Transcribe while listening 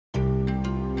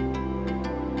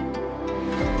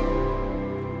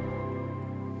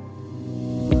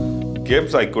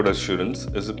GeBBS iCode Assurance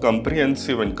is a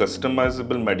comprehensive and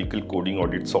customizable medical coding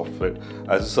audit software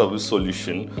as a service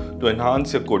solution to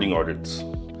enhance your coding audits.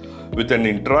 With an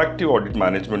interactive audit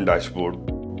management dashboard,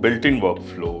 built-in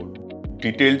workflow,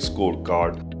 detailed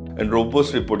scorecard, and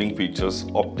robust reporting features,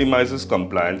 optimizes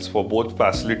compliance for both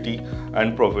facility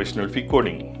and professional fee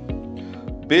coding.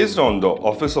 Based on the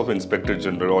Office of Inspector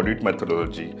General audit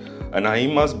methodology and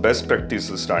AIMA's best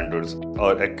practices standards,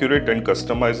 our accurate and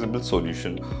customizable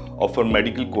solution offer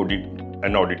medical coding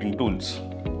and auditing tools.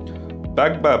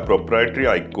 Backed by a proprietary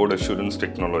iCode assurance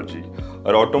technology,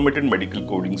 our automated medical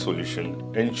coding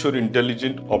solution ensure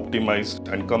intelligent,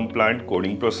 optimized, and compliant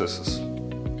coding processes.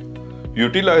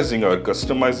 Utilizing our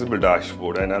customizable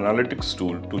dashboard and analytics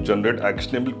tool to generate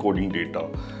actionable coding data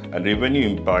and revenue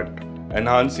impact,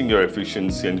 enhancing your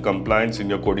efficiency and compliance in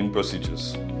your coding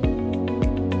procedures.